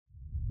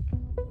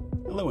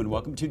Hello and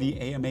welcome to the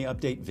AMA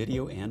Update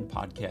video and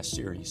podcast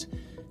series.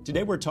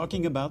 Today we're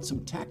talking about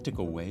some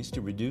tactical ways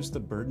to reduce the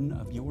burden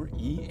of your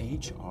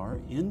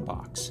EHR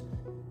inbox.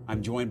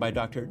 I'm joined by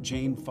Dr.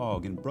 Jane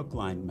Fogg in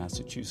Brookline,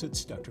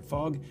 Massachusetts. Dr.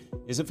 Fogg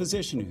is a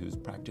physician who's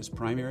practiced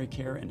primary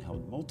care and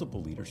held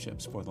multiple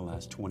leaderships for the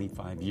last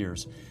 25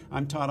 years.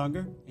 I'm Todd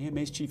Unger,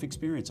 AMA's Chief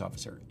Experience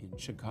Officer in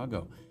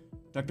Chicago.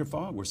 Dr.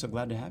 Fogg, we're so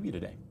glad to have you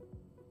today.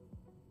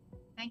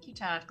 Thank you,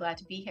 Todd. Glad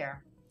to be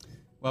here.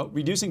 Well,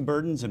 reducing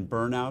burdens and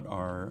burnout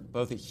are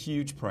both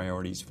huge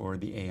priorities for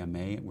the AMA,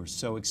 and we're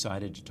so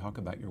excited to talk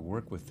about your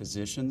work with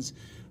physicians.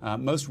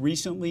 Most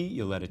recently,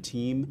 you led a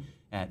team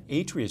at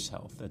Atrius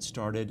Health that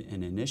started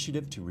an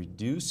initiative to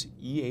reduce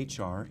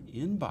EHR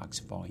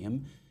inbox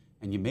volume,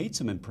 and you made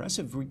some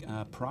impressive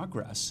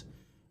progress.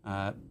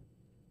 So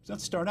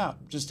let's start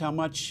out. Just how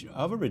much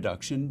of a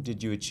reduction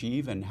did you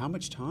achieve, and how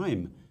much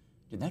time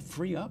did that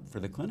free up for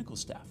the clinical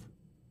staff?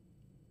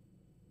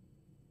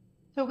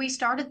 So we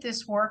started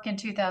this work in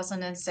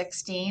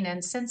 2016,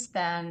 and since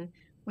then,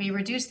 we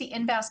reduced the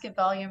in-basket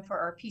volume for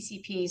our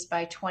PCPs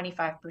by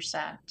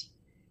 25%.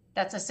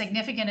 That's a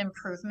significant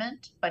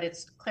improvement, but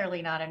it's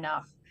clearly not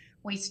enough.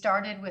 We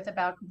started with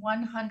about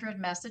 100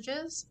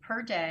 messages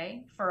per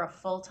day for a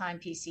full-time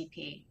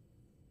PCP.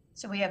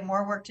 So we have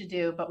more work to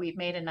do, but we've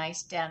made a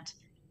nice dent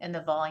in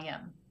the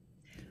volume.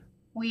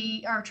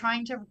 We are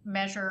trying to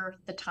measure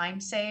the time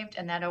saved,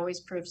 and that always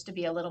proves to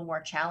be a little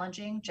more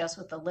challenging just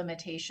with the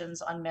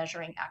limitations on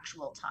measuring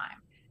actual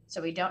time.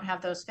 So we don't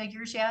have those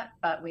figures yet,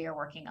 but we are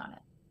working on it.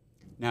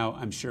 Now,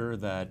 I'm sure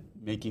that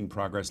making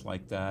progress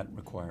like that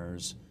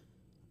requires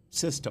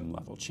system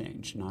level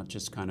change, not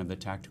just kind of the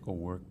tactical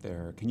work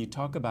there. Can you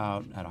talk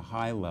about, at a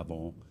high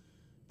level,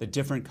 the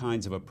different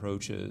kinds of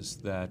approaches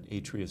that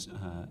Atrius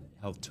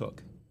Health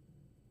took?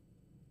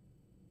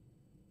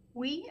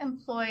 We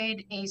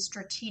employed a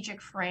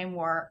strategic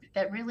framework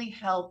that really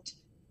helped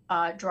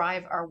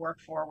drive our work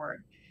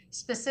forward.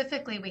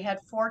 Specifically, we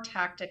had 4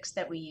 tactics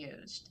that we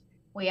used.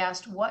 We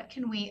asked, what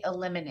can we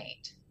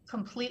eliminate,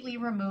 completely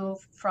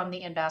remove from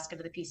the in-basket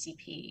of the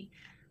PCP?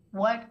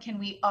 What can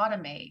we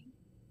automate,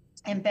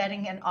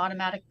 embedding an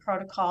automatic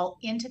protocol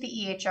into the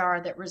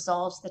EHR that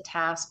resolves the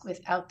task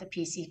without the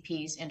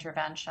PCP's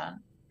intervention?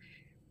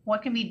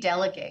 What can we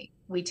delegate?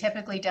 We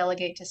typically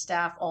delegate to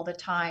staff all the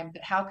time,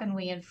 but how can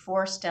we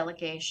enforce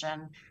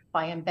delegation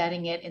by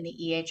embedding it in the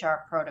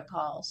EHR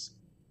protocols?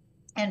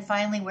 And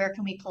finally, where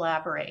can we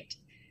collaborate?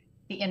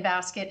 The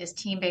in-basket is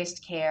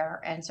team-based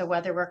care, and so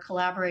whether we're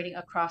collaborating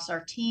across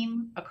our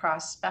team,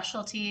 across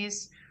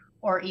specialties,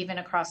 or even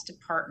across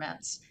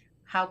departments,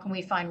 how can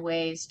we find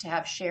ways to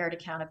have shared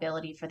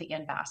accountability for the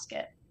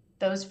in-basket?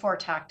 Those 4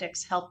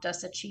 tactics helped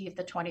us achieve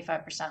the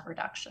 25%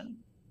 reduction.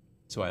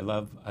 So I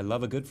love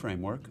a good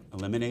framework: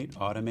 eliminate,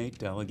 automate,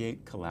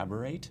 delegate,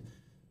 collaborate.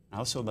 I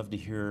also love to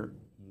hear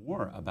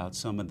more about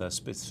some of the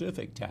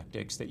specific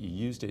tactics that you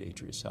used at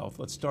Atrius Health.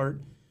 Let's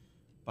start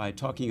by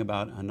talking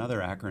about another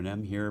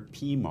acronym here,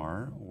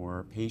 PMAR,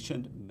 or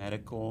Patient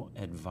Medical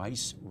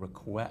Advice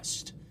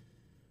Request.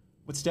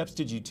 What steps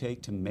did you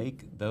take to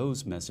make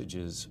those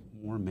messages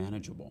more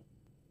manageable?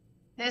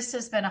 This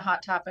has been a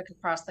hot topic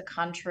across the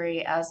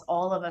country as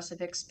all of us have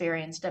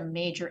experienced a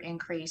major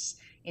increase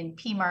in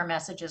PMAR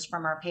messages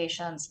from our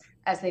patients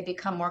as they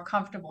become more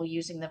comfortable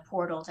using the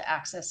portal to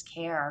access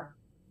care.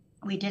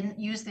 We didn't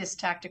use this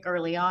tactic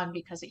early on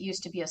because it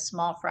used to be a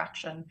small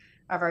fraction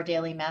of our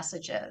daily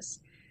messages.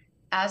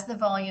 As the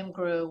volume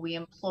grew, we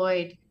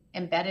employed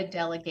embedded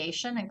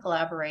delegation and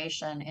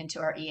collaboration into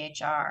our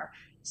EHR.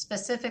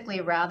 Specifically,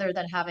 rather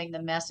than having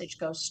the message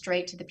go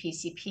straight to the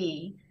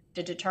PCP,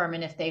 to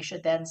determine if they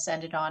should then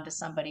send it on to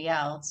somebody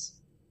else,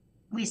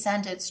 we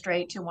send it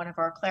straight to one of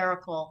our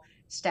clerical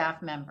staff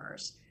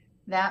members.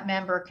 That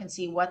member can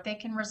see what they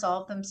can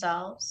resolve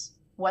themselves,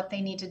 what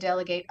they need to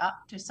delegate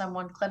up to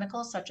someone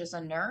clinical, such as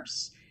a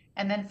nurse,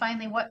 and then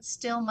finally what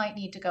still might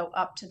need to go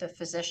up to the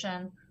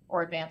physician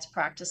or advanced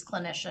practice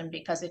clinician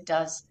because it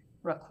does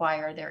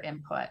require their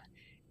input.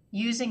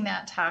 Using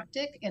that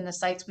tactic in the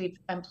sites we've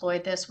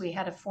employed this, we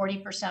had a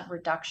 40%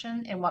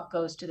 reduction in what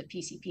goes to the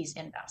PCP's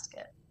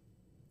in-basket.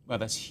 Well,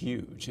 that's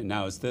huge. And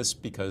now, is this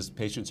because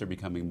patients are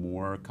becoming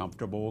more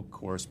comfortable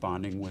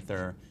corresponding with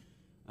their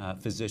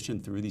physician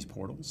through these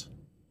portals?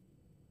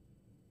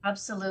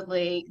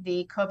 Absolutely.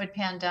 The COVID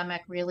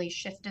pandemic really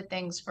shifted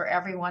things for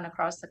everyone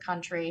across the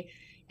country,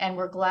 and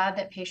we're glad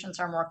that patients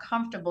are more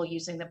comfortable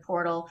using the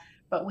portal,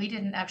 but we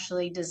didn't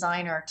actually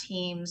design our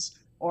teams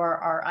or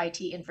our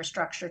IT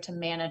infrastructure to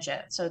manage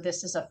it. So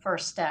this is a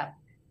first step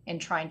in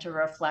trying to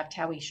reflect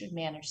how we should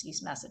manage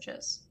these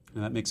messages.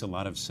 And that makes a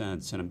lot of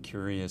sense, and I'm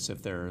curious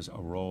if there's a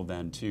role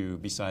then too,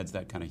 besides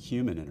that kind of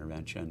human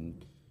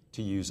intervention,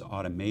 to use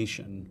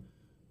automation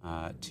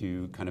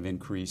to kind of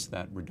increase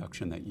that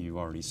reduction that you've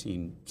already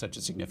seen such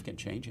a significant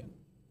change in.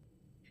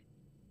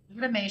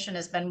 Automation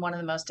has been one of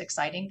the most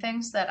exciting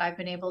things that I've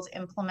been able to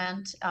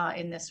implement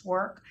in this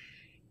work.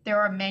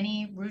 There are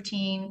many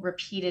routine,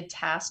 repeated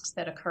tasks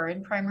that occur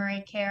in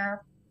primary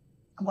care,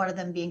 one of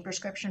them being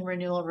prescription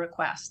renewal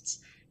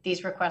requests.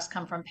 These requests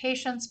come from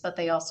patients, but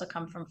they also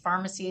come from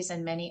pharmacies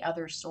and many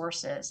other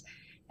sources.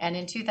 And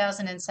in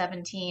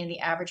 2017, the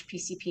average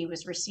PCP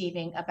was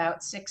receiving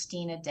about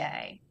 16 a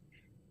day.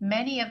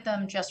 Many of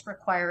them just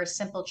require a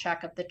simple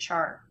check of the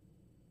chart.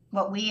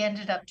 What we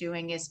ended up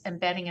doing is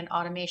embedding an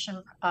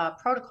automation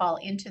protocol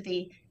into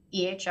the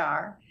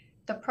EHR.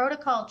 The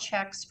protocol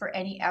checks for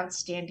any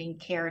outstanding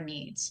care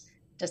needs.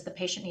 Does the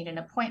patient need an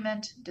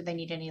appointment? Do they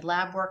need any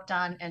lab work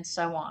done? And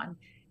so on.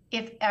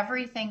 If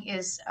everything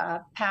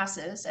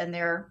passes and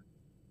they're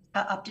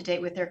up to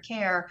date with their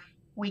care,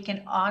 we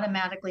can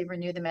automatically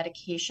renew the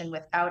medication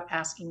without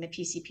asking the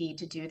PCP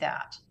to do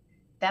that.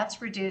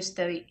 That's reduced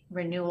the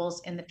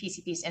renewals in the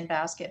PCP's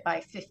in-basket by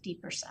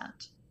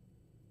 50%.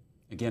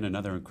 Again,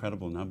 another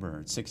incredible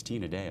number.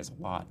 16 a day is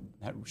a lot.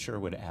 That sure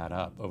would add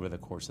up over the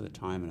course of the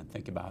time, and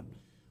think about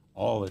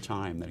all the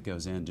time that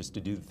goes in just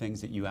to do the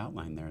things that you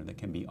outlined there that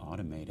can be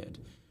automated.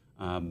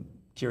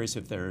 Curious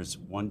if there's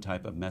one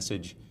type of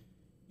message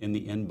in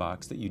the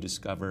inbox that you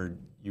discovered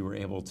you were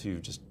able to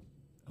just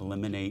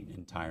eliminate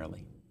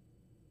entirely.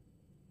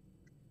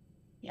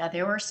 Yeah,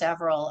 there were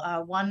several.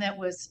 One that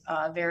was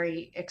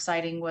very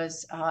exciting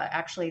was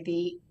actually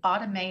the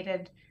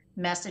automated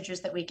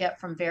messages that we get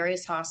from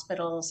various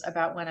hospitals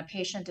about when a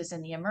patient is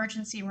in the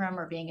emergency room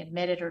or being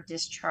admitted or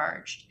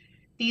discharged.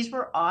 These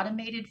were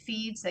automated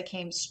feeds that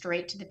came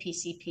straight to the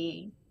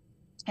PCP.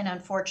 And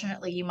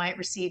unfortunately, you might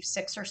receive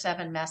 6 or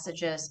 7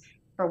 messages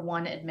for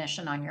one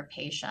admission on your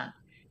patient.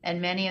 And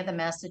many of the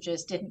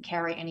messages didn't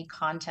carry any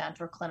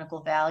content or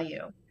clinical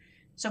value.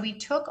 So we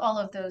took all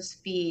of those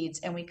feeds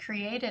and we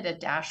created a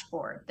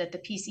dashboard that the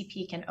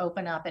PCP can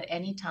open up at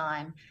any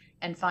time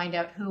and find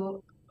out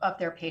who of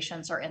their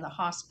patients are in the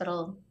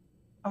hospital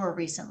or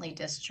recently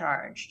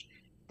discharged.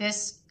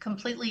 This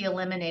completely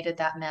eliminated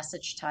that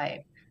message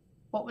type.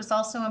 What was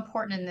also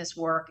important in this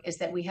work is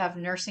that we have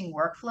nursing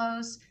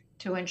workflows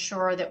to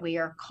ensure that we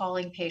are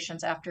calling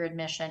patients after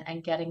admission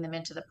and getting them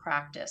into the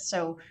practice.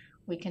 So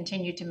we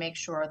continue to make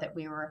sure that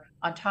we were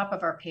on top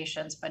of our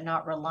patients, but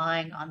not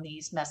relying on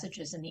these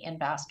messages in the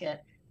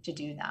in-basket to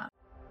do that.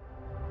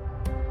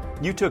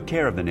 You took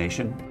care of the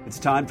nation. It's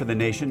time for the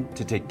nation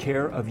to take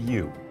care of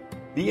you.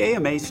 The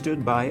AMA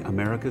stood by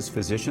America's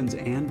physicians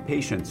and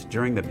patients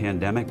during the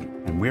pandemic,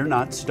 and we're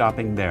not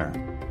stopping there.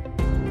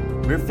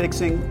 We're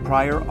fixing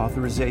prior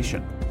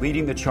authorization,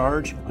 leading the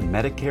charge on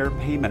Medicare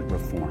payment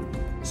reform,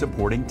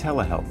 supporting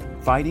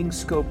telehealth, fighting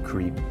scope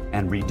creep,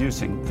 and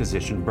reducing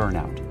physician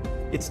burnout.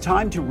 It's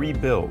time to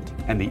rebuild,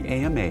 and the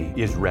AMA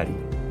is ready.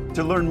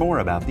 To learn more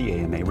about the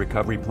AMA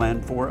Recovery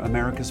Plan for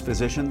America's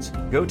Physicians,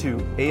 go to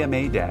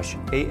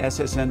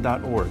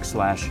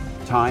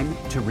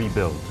ama-assn.org/time to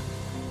rebuild.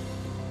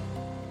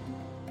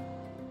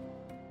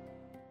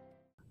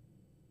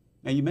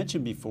 Now, you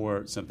mentioned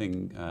before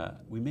something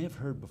we may have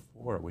heard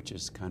before, which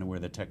is kind of where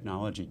the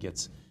technology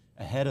gets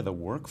ahead of the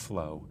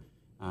workflow,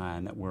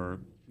 and that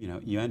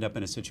you end up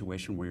in a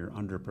situation where you're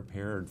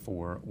underprepared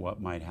for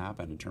what might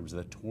happen in terms of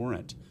the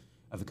torrent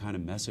of the kind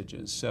of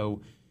messages.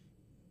 So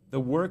the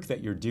work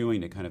that you're doing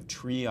to kind of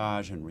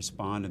triage and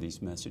respond to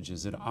these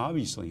messages, it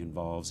obviously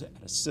involves at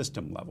a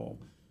system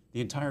level the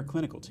entire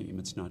clinical team.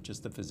 It's not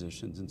just the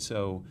physicians. And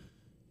so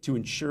to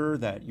ensure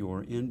that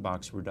your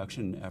inbox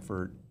reduction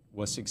effort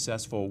was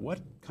successful,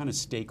 what kind of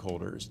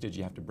stakeholders did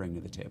you have to bring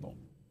to the table?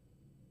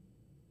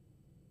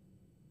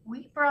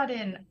 We brought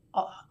in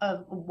a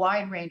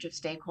wide range of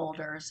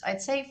stakeholders.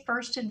 I'd say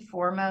first and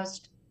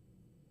foremost,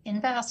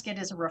 in-basket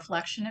is a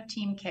reflection of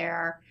team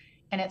care,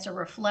 and it's a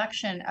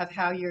reflection of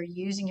how you're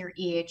using your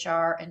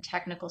EHR and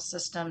technical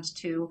systems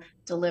to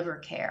deliver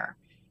care.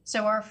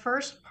 So our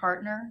first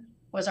partner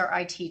was our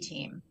IT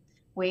team.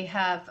 We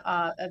have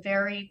a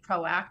very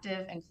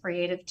proactive and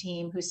creative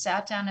team who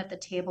sat down at the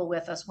table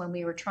with us when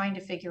we were trying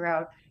to figure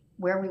out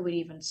where we would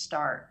even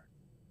start.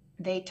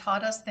 They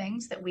taught us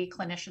things that we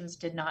clinicians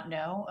did not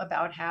know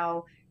about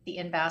how the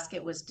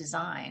in-basket was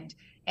designed,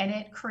 and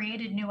it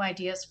created new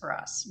ideas for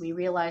us. We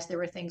realized there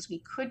were things we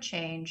could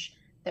change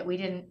that we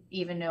didn't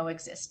even know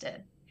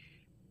existed.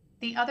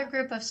 The other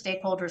group of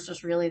stakeholders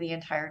was really the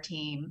entire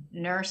team: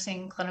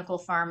 nursing, clinical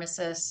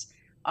pharmacists,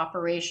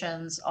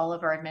 operations, all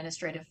of our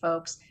administrative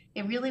folks.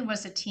 It really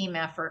was a team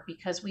effort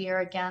because we are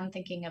again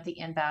thinking of the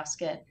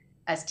in-basket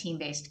as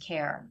team-based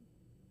care.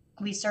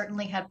 We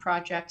certainly had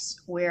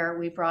projects where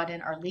we brought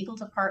in our legal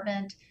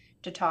department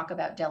to talk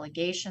about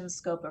delegation,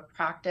 scope of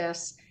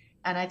practice.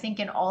 And I think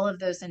in all of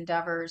those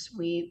endeavors,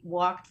 we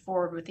walked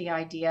forward with the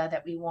idea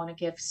that we want to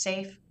give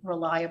safe,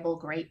 reliable,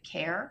 great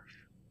care,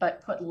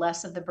 but put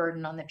less of the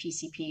burden on the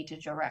PCP to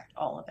direct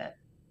all of it.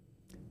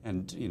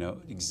 And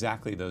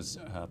exactly those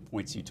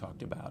points you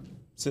talked about: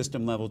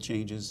 system level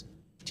changes,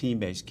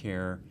 team-based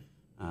care.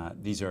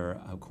 These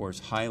are, of course,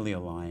 highly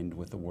aligned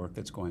with the work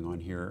that's going on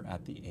here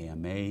at the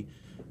AMA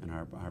and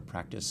our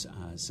practice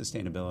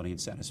sustainability and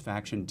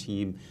satisfaction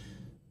team,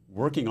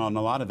 working on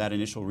a lot of that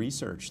initial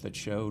research that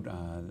showed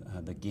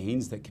the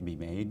gains that can be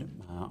made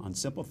on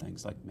simple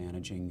things like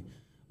managing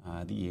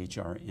the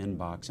EHR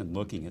inbox and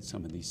looking at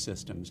some of these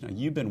systems. Now,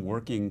 you've been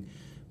working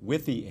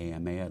with the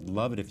AMA. I'd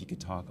love it if you could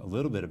talk a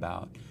little bit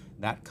about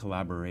that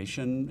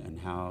collaboration and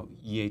how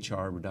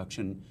EHR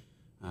reduction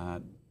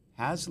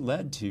has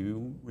led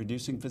to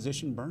reducing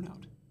physician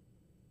burnout.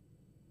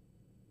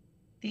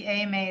 The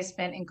AMA has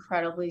been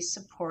incredibly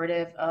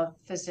supportive of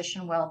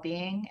physician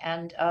well-being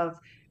and of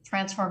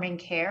transforming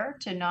care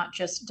to not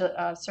just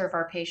serve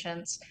our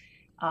patients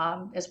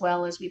as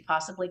well as we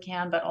possibly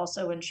can, but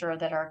also ensure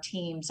that our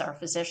teams, our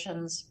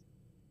physicians,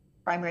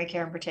 primary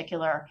care in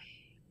particular,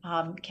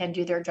 can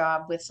do their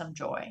job with some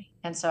joy.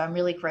 And so I'm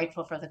really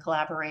grateful for the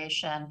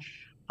collaboration.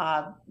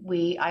 I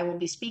will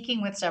be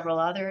speaking with several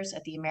others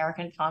at the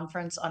American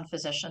Conference on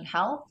Physician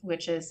Health,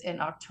 which is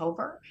in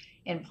October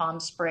in Palm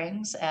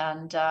Springs,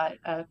 and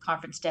a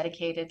conference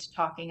dedicated to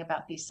talking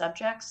about these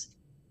subjects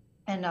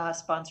and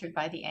sponsored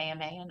by the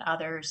AMA and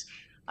others.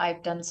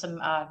 I've done some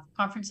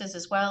conferences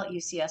as well at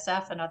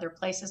UCSF and other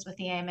places with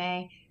the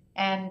AMA,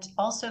 and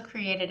also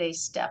created a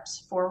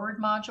Steps Forward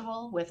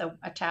module with an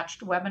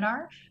attached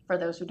webinar for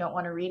those who don't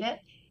want to read it.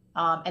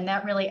 And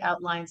that really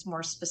outlines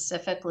more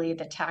specifically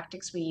the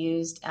tactics we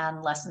used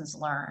and lessons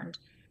learned.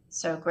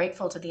 So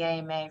grateful to the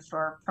AMA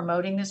for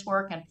promoting this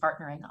work and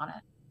partnering on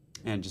it.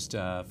 And just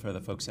for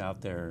the folks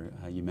out there,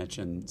 you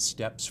mentioned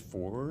Steps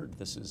Forward.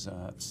 This is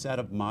a set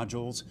of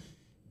modules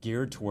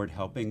geared toward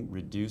helping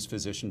reduce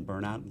physician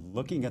burnout,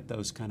 looking at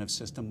those kind of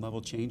system level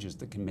changes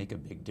that can make a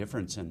big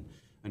difference, and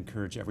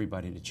encourage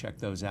everybody to check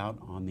those out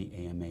on the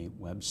AMA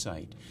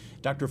website.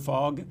 Dr.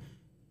 Fogg,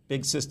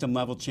 big system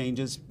level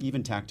changes,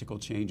 even tactical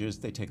changes,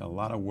 they take a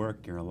lot of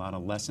work. There are a lot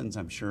of lessons,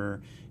 I'm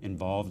sure,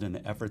 involved in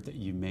the effort that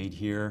you made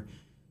here.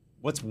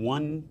 What's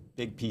one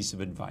big piece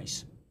of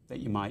advice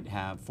that you might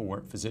have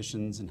for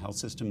physicians and health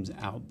systems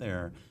out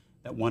there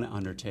that want to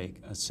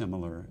undertake a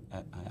similar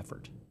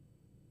effort?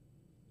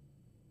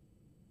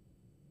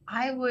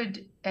 I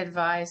would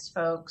advise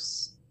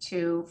folks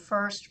to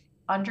first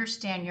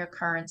understand your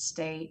current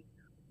state,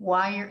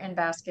 why your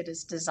in-basket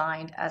is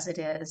designed as it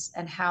is,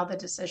 and how the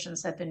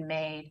decisions have been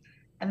made,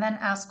 and then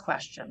ask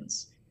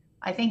questions.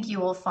 I think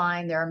you will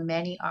find there are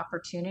many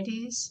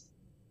opportunities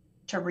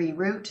to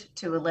reroute,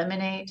 to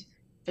eliminate,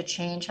 to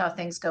change how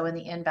things go in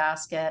the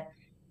in-basket.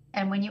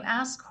 And when you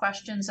ask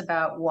questions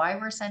about why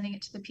we're sending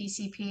it to the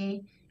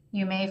PCP,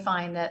 you may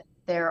find that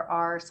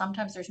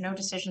sometimes there's no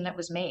decision that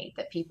was made,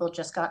 that people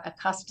just got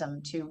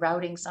accustomed to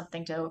routing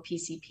something to a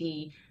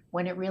PCP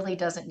when it really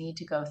doesn't need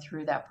to go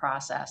through that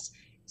process.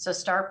 So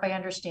start by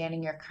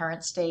understanding your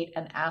current state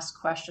and ask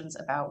questions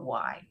about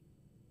why.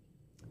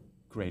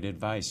 Great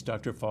advice.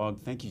 Dr.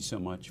 Fogg, thank you so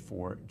much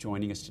for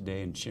joining us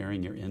today and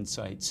sharing your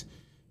insights.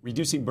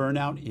 Reducing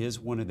burnout is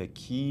one of the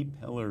key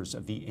pillars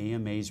of the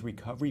AMA's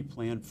recovery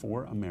plan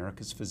for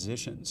America's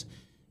physicians.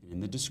 In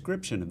the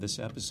description of this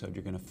episode,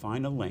 you're going to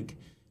find a link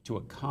to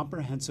a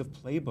comprehensive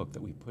playbook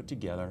that we put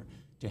together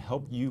to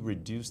help you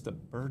reduce the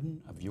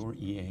burden of your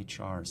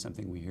EHR,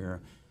 something we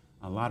hear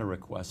a lot of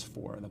requests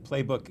for. The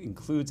playbook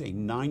includes a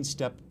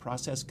 9-step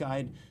process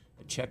guide,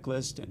 a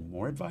checklist, and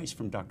more advice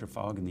from Dr.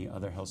 Fogg and the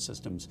other health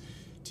systems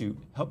to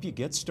help you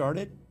get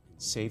started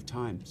and save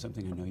time,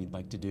 something I know you'd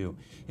like to do.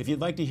 If you'd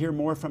like to hear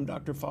more from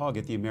Dr. Fogg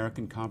at the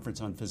American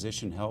Conference on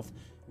Physician Health,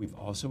 we've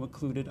also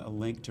included a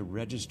link to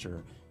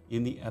register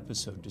in the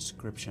episode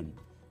description.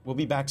 We'll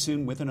be back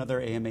soon with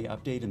another AMA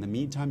update. In the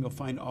meantime, you'll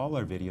find all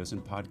our videos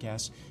and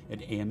podcasts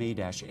at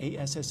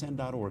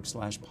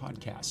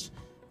ama-assn.org/podcasts.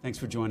 Thanks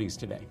for joining us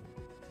today.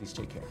 Please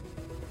take care.